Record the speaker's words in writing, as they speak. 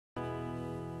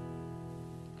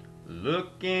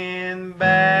Looking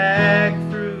back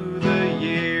through the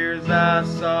years, I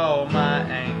saw my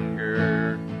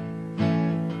anger.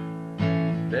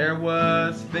 There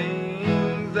was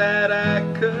things that I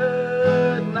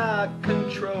could not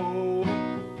control.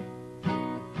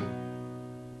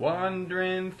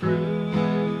 Wandering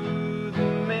through the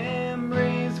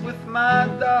memories with my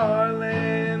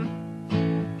darling.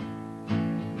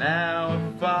 Now I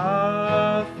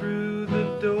fall through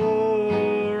the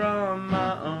door on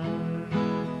my own.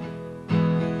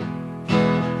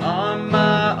 On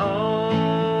my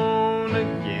own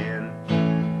again.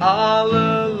 All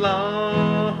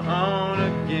alone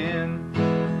again.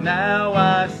 Now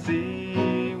I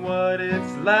see what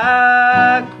it's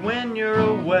like when you're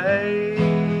away.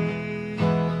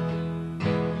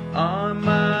 On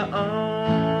my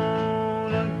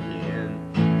own again.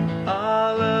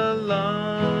 All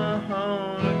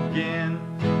alone again.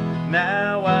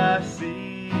 Now I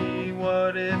see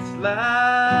what it's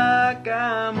like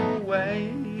I'm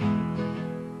away.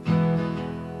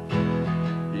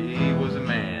 He was a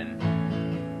man,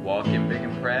 walking big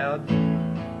and proud,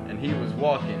 and he was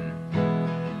walking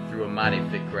through a mighty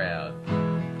thick crowd.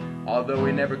 Although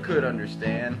he never could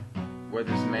understand where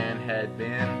this man had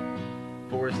been,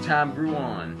 for as time grew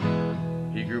on,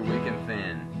 he grew weak and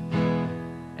thin.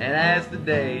 And as the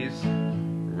days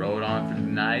rolled on through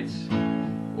the nights,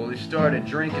 well, he started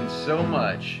drinking so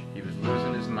much he was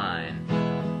losing his mind.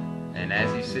 And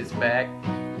as he sits back,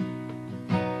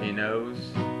 he knows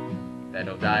that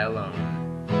he'll die alone.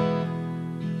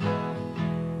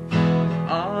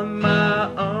 On my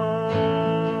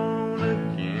own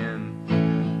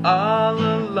again, all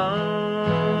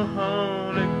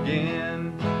alone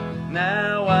again.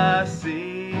 Now I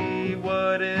see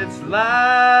what it's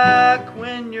like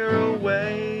when you're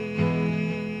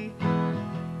away.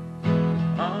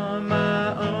 On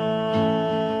my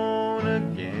own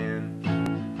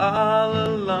again, all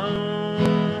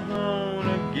alone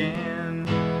again.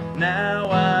 Now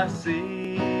I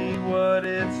see what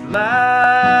it's like.